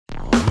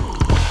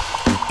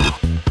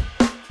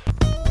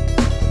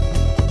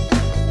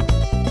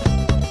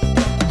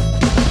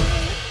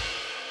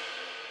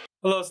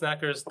Hello,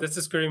 Snackers. This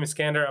is Kareem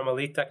Iskander. I'm a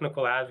lead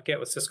technical advocate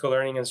with Cisco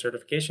Learning and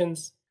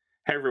Certifications.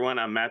 Hey everyone,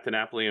 I'm Matt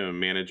Napoli. I'm a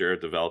manager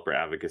of developer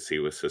advocacy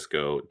with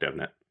Cisco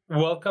DevNet.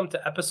 Welcome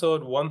to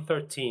episode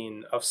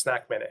 113 of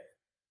Snack Minute.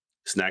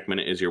 Snack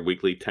Minute is your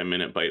weekly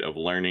 10-minute bite of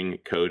learning,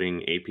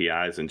 coding,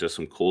 APIs, and just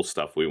some cool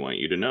stuff we want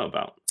you to know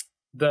about.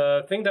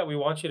 The thing that we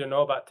want you to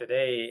know about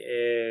today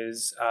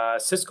is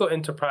Cisco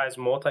Enterprise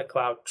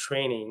Multicloud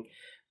training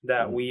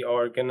that we're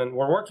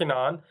working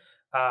on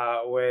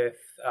with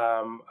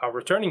our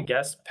returning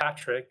guest,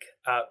 Patrick.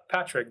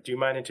 Patrick, do you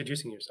mind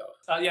introducing yourself?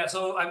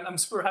 So I'm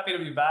super happy to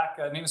be back.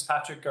 My name is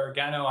Patrick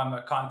Gargano. I'm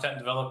a content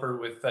developer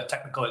with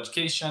Technical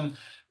Education,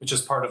 which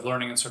is part of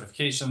Learning and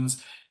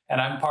Certifications.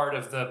 And I'm part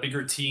of the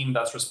bigger team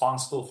that's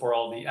responsible for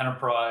all the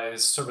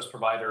enterprise, service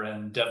provider,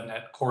 and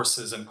DevNet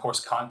courses and course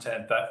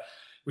content that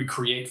we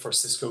create for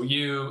Cisco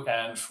U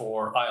and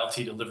for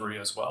ILT delivery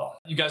as well.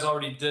 You guys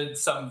already did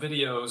some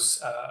videos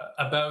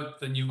about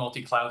the new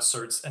multi-cloud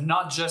certs, and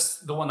not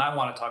just the one I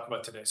want to talk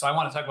about today. So I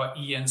want to talk about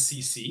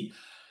ENCC.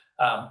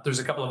 There's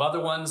a couple of other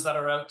ones that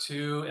are out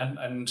too,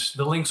 and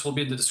the links will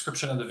be in the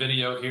description of the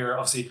video here.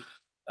 Obviously,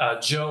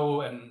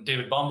 Joe and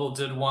David Bumble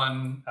did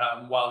one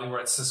while they were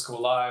at Cisco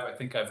Live. I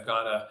think I've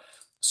got a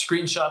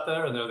screenshot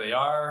there, and there they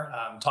are,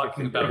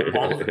 talking about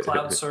all of the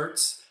cloud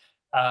certs.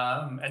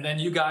 And then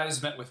you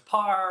guys met with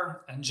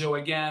Par and Joe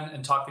again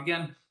and talked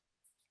again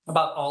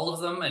about all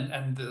of them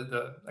and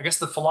the I guess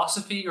the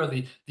philosophy or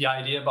the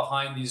idea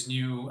behind these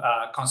new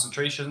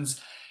concentrations.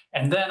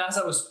 And then as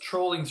I was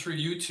trolling through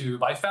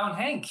YouTube, I found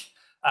Hank.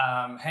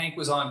 Hank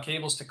was on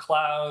Cables to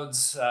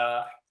Clouds,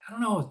 I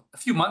don't know, a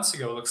few months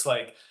ago, it looks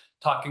like,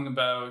 talking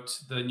about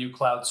the new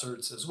cloud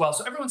certs as well.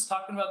 So everyone's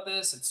talking about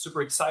this. It's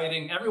super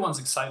exciting. Everyone's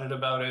excited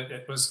about it.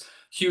 It was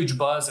huge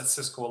buzz at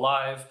Cisco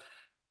Live.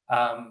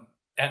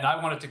 And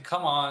I wanted to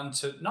come on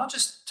to not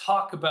just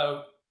talk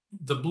about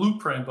the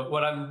blueprint, but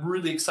what I'm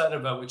really excited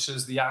about, which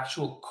is the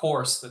actual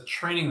course, the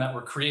training that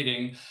we're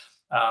creating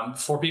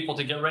for people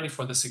to get ready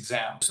for this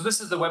exam. So this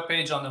is the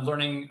webpage on the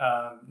Learning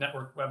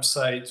Network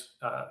website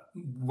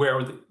where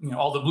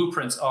all the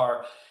blueprints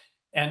are.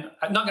 And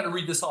I'm not going to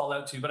read this all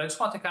out to you, but I just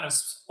want to kind of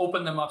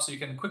open them up so you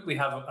can quickly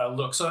have a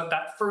look. So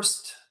that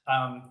first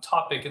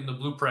topic in the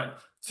blueprint,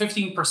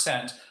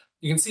 15%,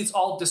 you can see it's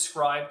all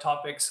described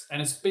topics,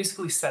 and it's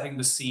basically setting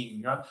the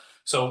scene.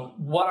 So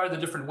what are the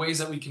different ways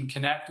that we can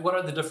connect? What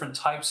are the different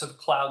types of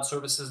cloud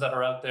services that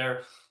are out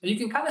there? And you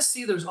can kind of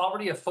see there's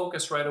already a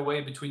focus right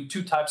away between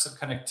two types of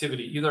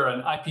connectivity, either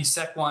an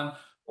IPsec one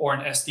or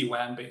an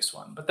SD-WAN based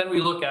one. But then we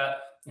look at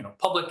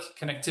public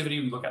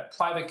connectivity, we look at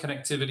private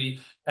connectivity,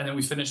 and then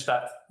we finish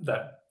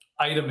that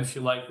item, if you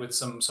like, with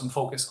some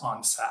focus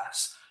on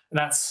SaaS. And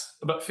that's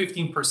about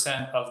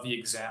 15% of the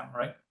exam,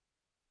 right?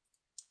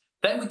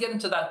 Then we get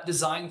into that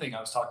design thing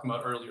I was talking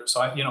about earlier.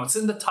 So, it's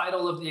in the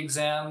title of the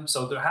exam,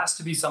 so there has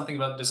to be something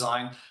about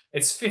design.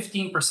 It's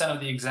 15%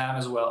 of the exam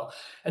as well.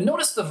 And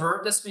notice the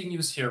verb that's being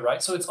used here,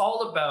 right? So it's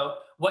all about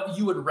what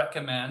you would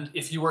recommend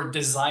if you were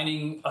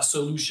designing a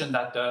solution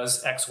that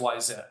does X, Y,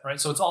 Z, right?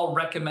 So it's all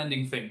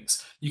recommending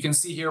things. You can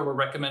see here we're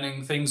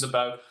recommending things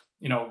about,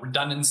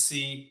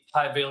 redundancy,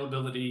 high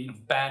availability,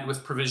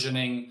 bandwidth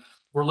provisioning.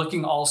 We're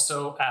looking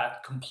also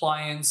at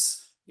compliance,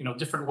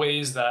 different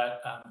ways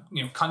that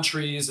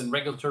countries and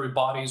regulatory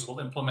bodies will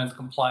implement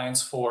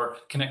compliance for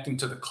connecting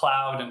to the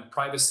cloud and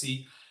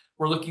privacy.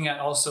 We're looking at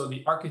also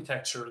the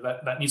architecture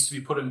that needs to be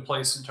put in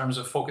place in terms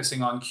of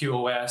focusing on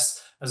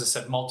QoS, as I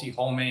said,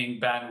 multi-homing,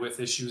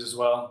 bandwidth issues as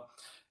well.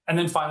 And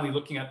then finally,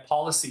 looking at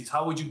policies.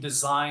 How would you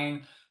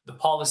design the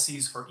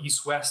policies for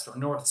east-west or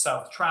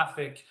north-south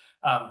traffic,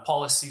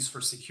 policies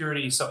for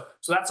security? So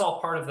that's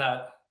all part of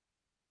that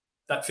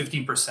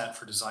 15%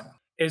 for design.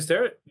 Is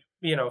there,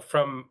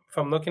 from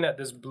looking at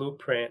this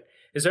blueprint,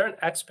 is there an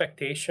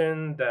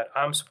expectation that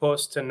I'm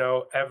supposed to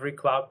know every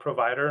cloud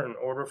provider in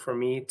order for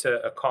me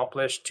to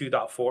accomplish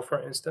 2.4,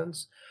 for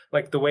instance?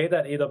 Like the way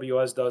that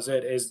AWS does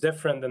it is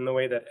different than the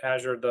way that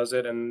Azure does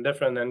it and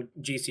different than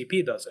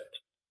GCP does it.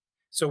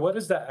 So what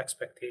is that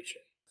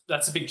expectation?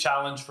 That's a big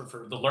challenge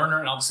for the learner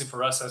and obviously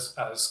for us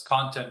as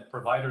content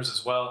providers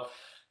as well.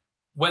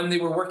 When we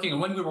were working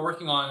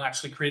on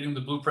actually creating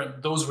the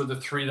blueprint, those were the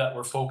three that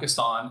we're focused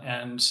on.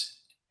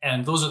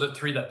 And those are the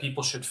three that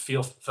people should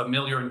feel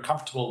familiar and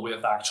comfortable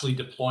with actually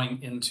deploying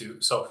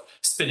into. So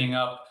spinning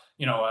up,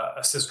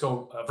 a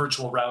Cisco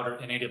virtual router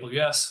in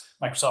AWS,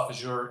 Microsoft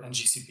Azure, and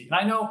GCP. And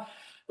I know,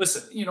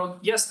 listen,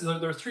 yes,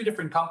 there are three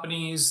different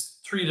companies,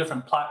 three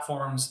different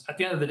platforms. At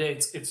the end of the day,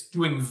 it's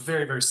doing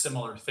very, very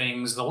similar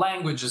things. The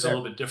language is a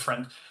little bit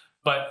different,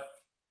 but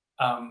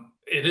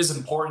it is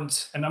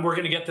important. And then we're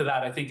going to get to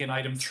that, I think, in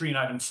item 3 and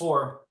item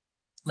 4,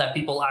 that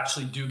people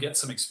actually do get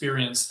some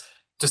experience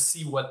to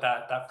see what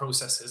that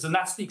process is. And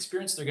that's the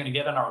experience they're going to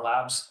get in our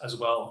labs as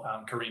well,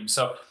 Kareem.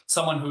 So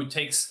someone who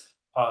takes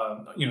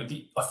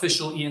the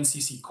official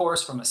ENCC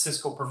course from a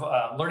Cisco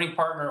learning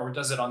partner or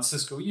does it on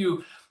Cisco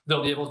U,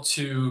 they'll be able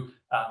to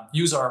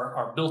use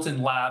our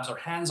built-in labs, our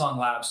hands-on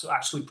labs to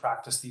actually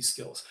practice these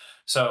skills.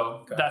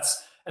 So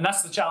that's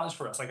the challenge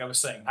for us, like I was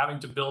saying, having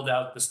to build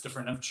out this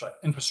different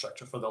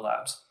infrastructure for the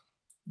labs.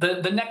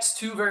 The next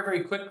two, very,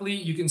 very quickly,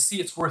 you can see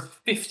it's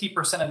worth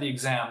 50% of the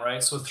exam,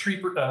 right? So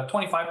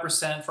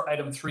 25% for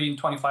item 3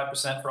 and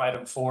 25% for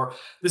item 4.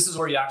 This is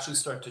where you actually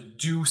start to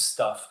do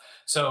stuff.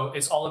 So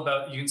it's all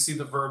about, you can see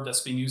the verb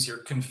that's being used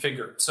here,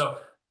 configure. So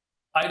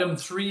item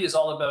 3 is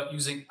all about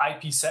using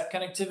IPsec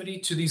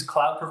connectivity to these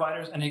cloud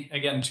providers. And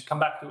again, to come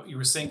back to what you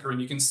were saying,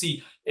 Corinne, you can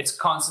see it's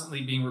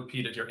constantly being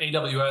repeated here.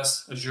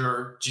 AWS,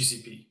 Azure,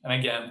 GCP, and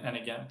again and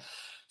again.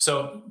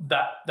 So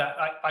that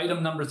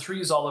item number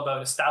 3 is all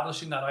about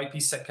establishing that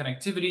IPsec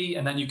connectivity,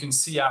 and then you can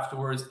see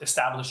afterwards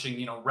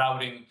establishing,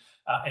 routing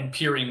and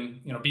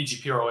peering,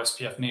 BGP or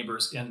OSPF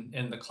neighbors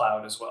in the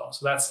cloud as well.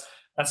 So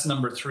that's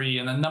number 3,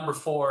 and then number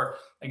 4,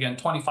 again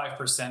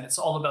 25%. It's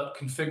all about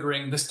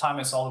configuring. This time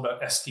it's all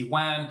about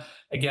SD-WAN.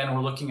 Again,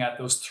 we're looking at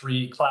those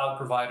 3 cloud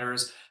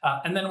providers,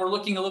 and then we're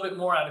looking a little bit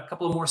more at a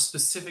couple of more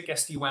specific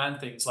SD-WAN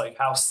things, like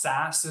how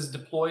SaaS is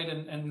deployed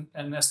in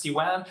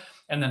SD-WAN,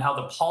 and then how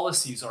the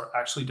policies are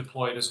actually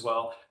deployed as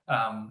well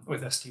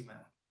with SD-WAN.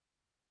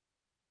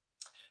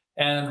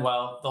 And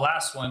well, the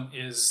last one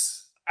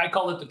is, I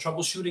call it the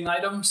troubleshooting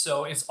item.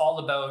 So it's all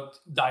about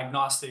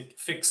diagnostic,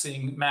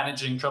 fixing,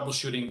 managing,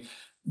 troubleshooting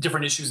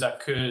different issues that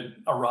could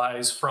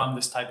arise from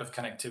this type of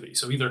connectivity.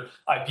 So either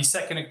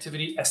IPsec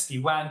connectivity,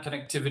 SD-WAN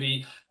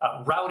connectivity,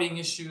 routing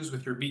issues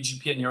with your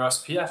BGP and your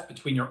OSPF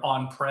between your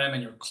on-prem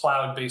and your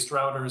cloud-based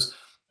routers.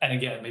 And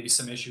again, maybe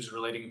some issues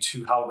relating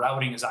to how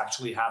routing is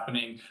actually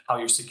happening, how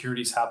your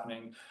security is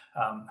happening,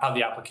 how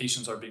the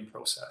applications are being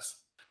processed.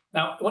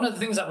 Now, one of the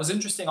things that was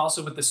interesting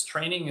also with this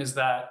training is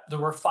that there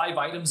were 5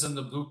 items in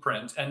the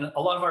blueprint, and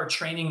a lot of our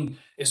training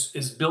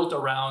is built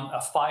around a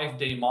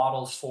 5-day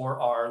model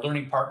for our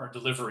learning partner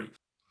delivery.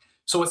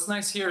 So what's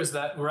nice here is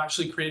that we're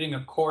actually creating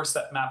a course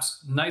that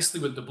maps nicely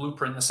with the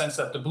blueprint, in the sense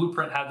that the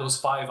blueprint had those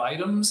 5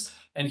 items,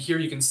 and here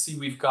you can see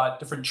we've got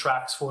different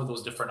tracks for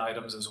those different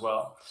items as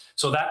well.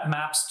 So that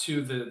maps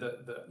to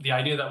the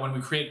idea that when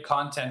we create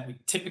content, we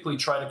typically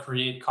try to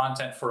create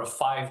content for a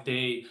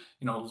 5-day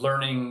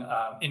learning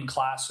in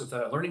class with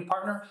a learning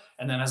partner.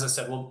 And then, as I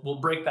said, we'll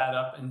break that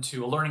up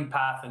into a learning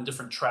path and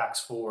different tracks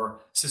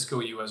for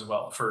Cisco U as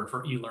well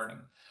for e-learning.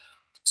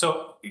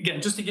 So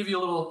again, just to give you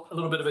a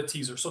little bit of a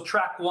teaser. So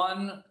track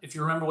 1, if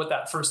you remember what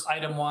that first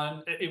item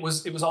was,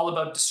 it was all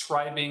about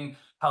describing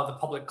how the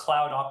public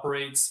cloud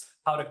operates,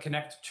 how to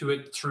connect to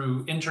it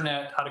through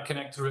internet, how to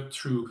connect to it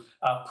through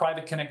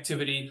private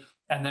connectivity,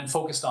 and then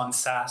focused on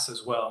SaaS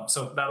as well.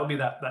 So that'll be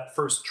that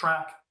first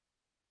track.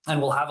 And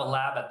we'll have a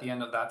lab at the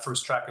end of that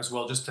first track as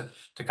well, just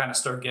to kind of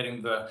start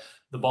getting the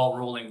ball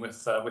rolling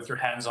with your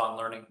hands-on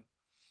learning.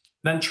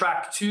 Then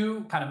track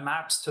 2 kind of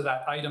maps to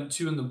that item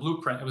 2 in the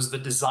blueprint. It was the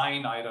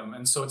design item.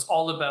 And so it's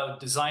all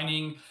about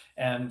designing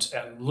and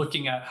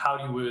looking at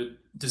how you would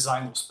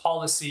design those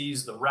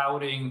policies, the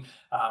routing,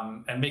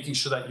 and making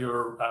sure that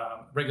your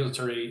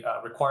regulatory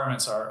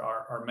requirements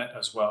are met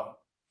as well.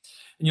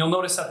 And you'll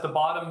notice at the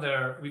bottom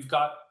there, we've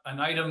got an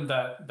item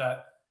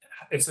that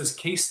it says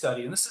case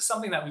study. And this is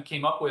something that we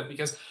came up with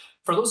because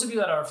for those of you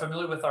that are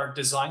familiar with our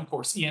design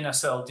course,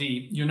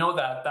 ENSLD, you know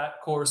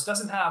that course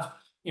doesn't have,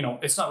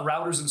 it's not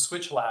routers and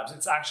switch labs.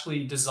 It's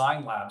actually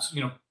design labs,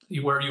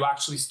 where you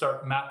actually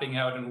start mapping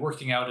out and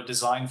working out a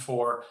design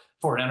for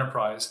an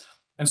enterprise.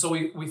 And so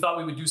we thought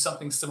we would do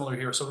something similar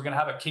here. So we're going to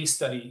have a case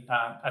study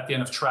at the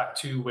end of track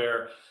 2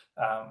 where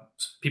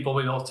people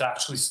will be able to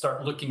actually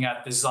start looking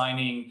at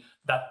designing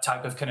that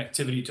type of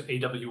connectivity to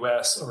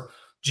AWS or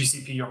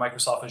GCP or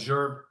Microsoft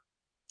Azure,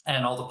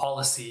 and all the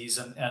policies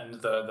and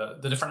the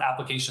different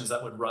applications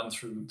that would run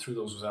through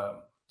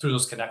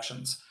those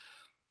connections.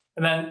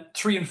 And then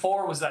 3 and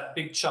 4 was that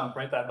big chunk,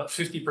 right? That about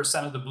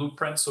 50% of the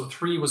blueprint. So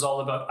 3 was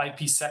all about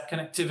IPsec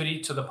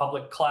connectivity to the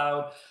public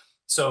cloud.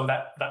 So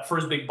that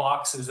first big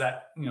box is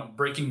that,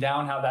 breaking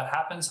down how that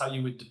happens, how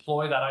you would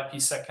deploy that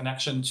IPsec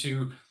connection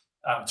to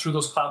through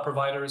those cloud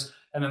providers.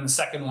 And then the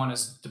second one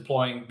is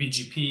deploying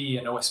BGP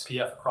and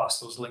OSPF across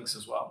those links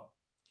as well.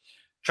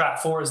 Track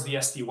 4 is the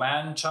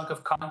SD-WAN chunk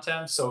of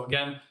content. So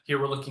again, here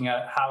we're looking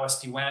at how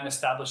SD-WAN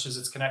establishes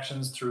its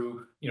connections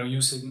through,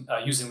 using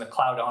the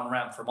cloud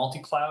on-ramp for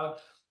Multicloud.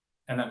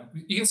 And then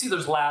you can see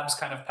there's labs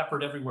kind of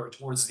peppered everywhere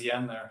towards the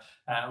end there.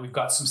 We've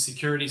got some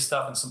security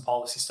stuff and some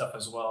policy stuff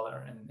as well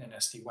there in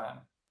SD-WAN.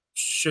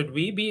 Should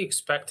we be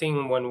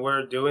expecting when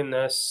we're doing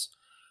this?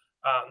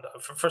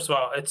 First of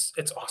all, it's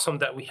awesome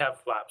that we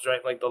have labs,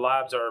 right? Like the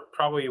labs are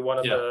probably one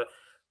of the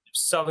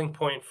selling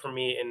point for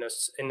me in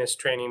this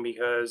training,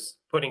 because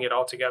putting it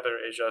all together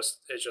is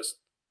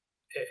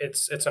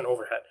it's an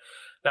overhead.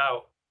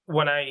 Now,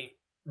 when I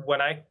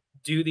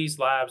do these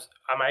labs,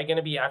 am I going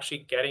to be actually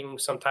getting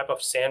some type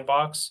of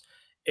sandbox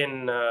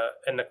in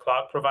the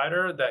cloud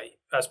provider that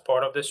as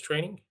part of this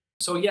training?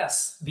 So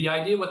yes, the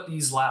idea with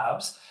these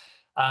labs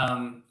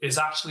is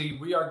actually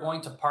we are going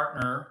to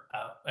partner,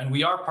 and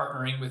we are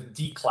partnering with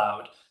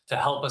dCloud to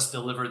help us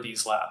deliver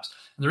these labs.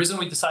 And the reason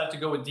we decided to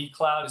go with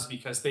dCloud is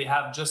because they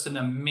have just an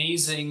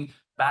amazing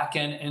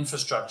backend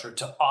infrastructure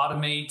to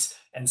automate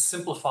and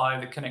simplify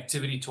the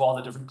connectivity to all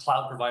the different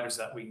cloud providers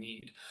that we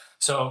need.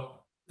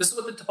 So this is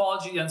what the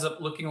topology ends up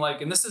looking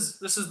like. And this is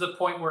the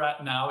point we're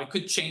at now. It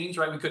could change,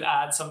 right? We could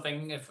add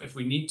something if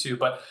we need to,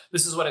 but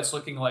this is what it's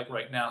looking like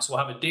right now. So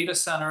we'll have a data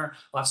center,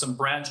 we'll have some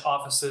branch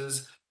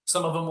offices.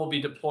 Some of them will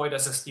be deployed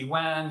as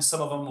SD-WAN.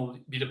 Some of them will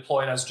be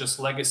deployed as just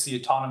legacy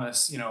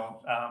autonomous,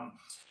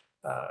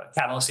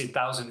 Catalyst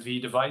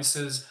 8000V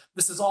devices.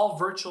 This is all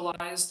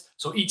virtualized.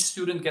 So each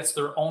student gets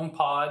their own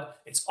pod.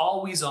 It's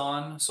always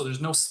on. So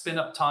there's no spin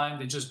up time.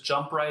 They just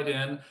jump right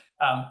in.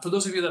 For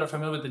those of you that are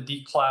familiar with the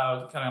D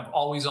Cloud kind of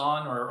always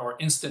on or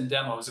instant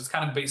demos, it's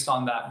kind of based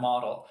on that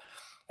model.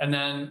 And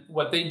then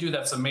what they do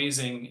that's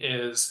amazing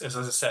is as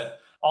I said,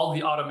 all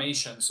the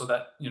automation so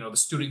that the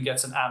student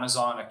gets an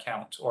Amazon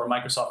account or a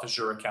Microsoft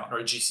Azure account or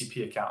a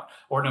GCP account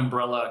or an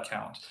Umbrella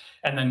account,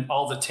 and then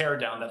all the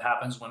teardown that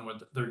happens when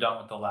they're done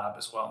with the lab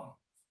as well.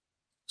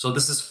 So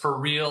this is for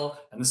real,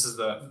 and this is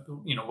the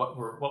what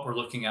we're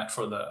looking at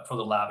for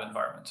the lab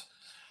environment.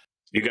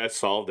 You guys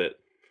solved it.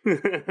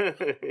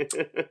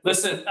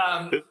 Listen,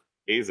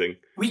 amazing.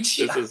 We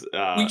cheated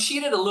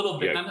a little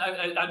bit. Yeah.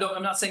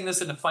 I'm not saying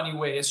this in a funny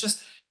way. It's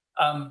just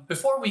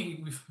before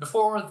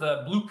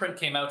the blueprint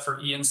came out for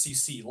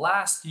ENCC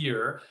last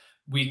year,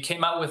 we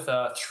came out with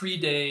a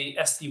 3-day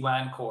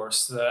SD-WAN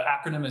course. The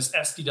acronym is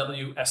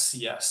SDW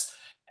SCS,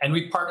 and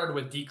we partnered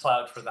with D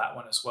Cloud for that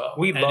one as well.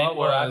 We love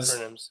our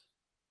acronyms.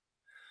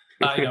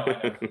 I know,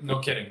 no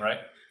kidding, right?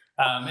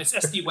 It's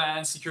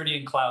SD-WAN, security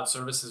and cloud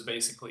services,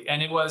 basically,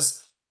 and it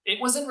was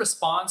in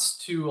response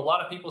to a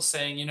lot of people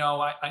saying,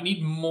 I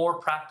need more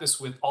practice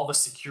with all the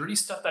security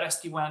stuff that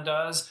SD-WAN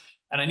does.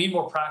 And I need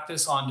more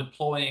practice on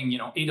deploying,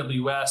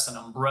 AWS and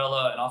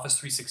Umbrella and Office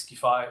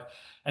 365.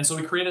 And so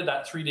we created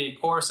that 3-day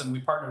course, and we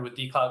partnered with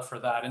D Cloud for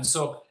that. And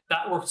so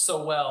that worked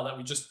so well that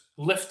we just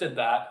lifted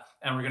that,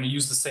 and we're going to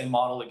use the same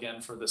model again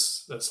for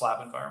this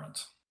lab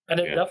environment. And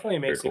it definitely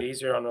makes it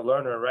easier on the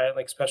learner, right?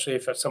 Like, especially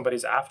if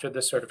somebody's after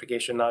the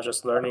certification, not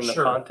just learning the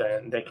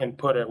content, they can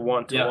put it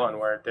one-to-one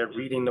where they're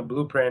reading the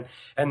blueprint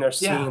and they're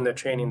seeing the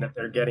training that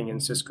they're getting in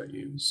Cisco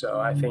U. So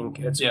I think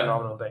it's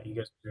phenomenal that you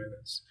guys are doing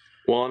this.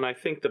 Well, and I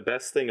think the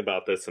best thing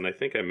about this, and I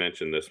think I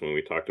mentioned this when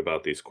we talked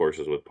about these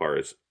courses with PAR,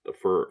 is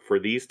for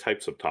these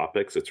types of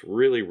topics, it's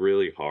really,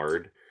 really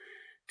hard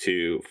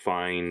to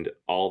find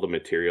all the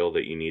material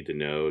that you need to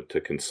know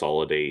to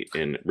consolidate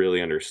and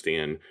really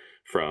understand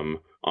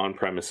from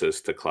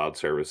on-premises to cloud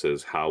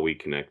services how we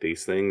connect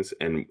these things.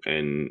 And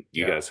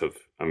you guys have,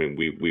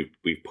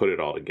 we've put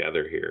it all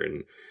together here.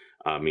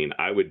 And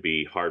I would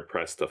be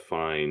hard-pressed to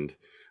find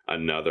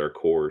another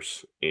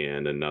course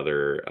and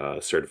another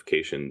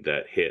certification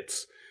that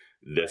hits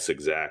this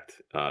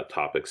exact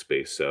topic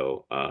space.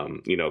 So,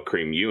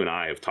 Kareem, you and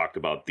I have talked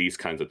about these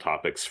kinds of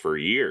topics for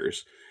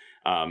years,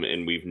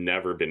 and we've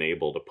never been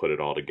able to put it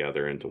all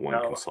together into one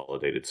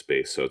consolidated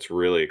space. So it's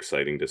really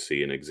exciting to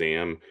see an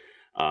exam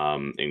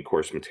and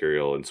course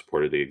material in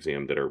support of the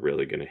exam that are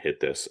really going to hit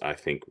this. I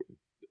think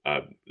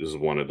this is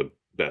one of the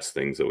best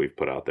things that we've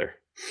put out there.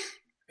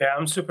 Yeah,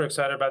 I'm super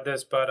excited about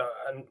this, but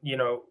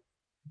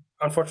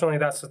unfortunately,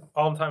 that's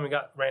all the time we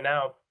got right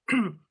now.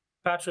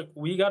 Patrick,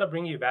 we got to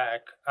bring you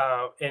back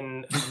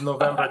in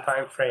November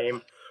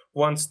timeframe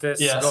once this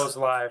goes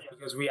live,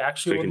 because we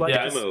actually would like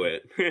demo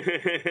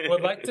it.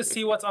 would like to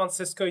see what's on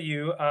Cisco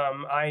U.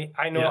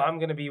 I know I'm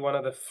going to be one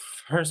of the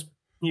first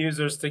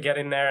users to get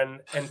in there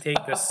and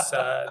take this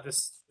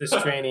this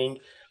training.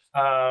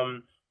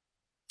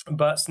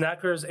 But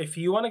Snackers, if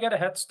you want to get a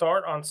head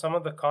start on some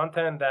of the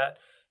content that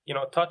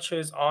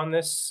touches on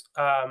this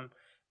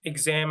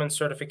exam and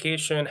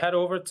certification, head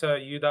over to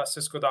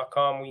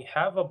u.cisco.com. We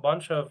have a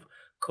bunch of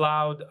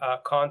cloud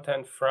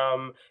content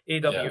from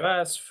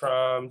AWS,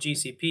 from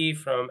GCP,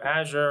 from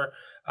Azure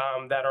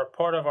that are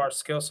part of our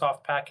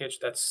Skillsoft package.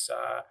 That's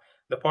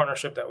the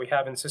partnership that we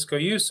have in Cisco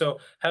U. So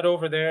head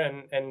over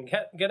there and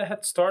get a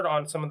head start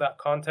on some of that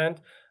content.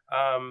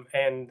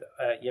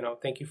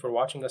 Thank you for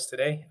watching us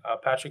today.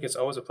 Patrick, it's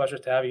always a pleasure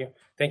to have you.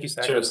 Thank you,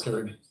 Snackers.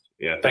 Cheers.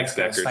 Yeah, thanks,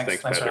 guys.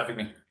 Snackers. Thanks for having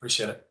me.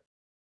 Appreciate it.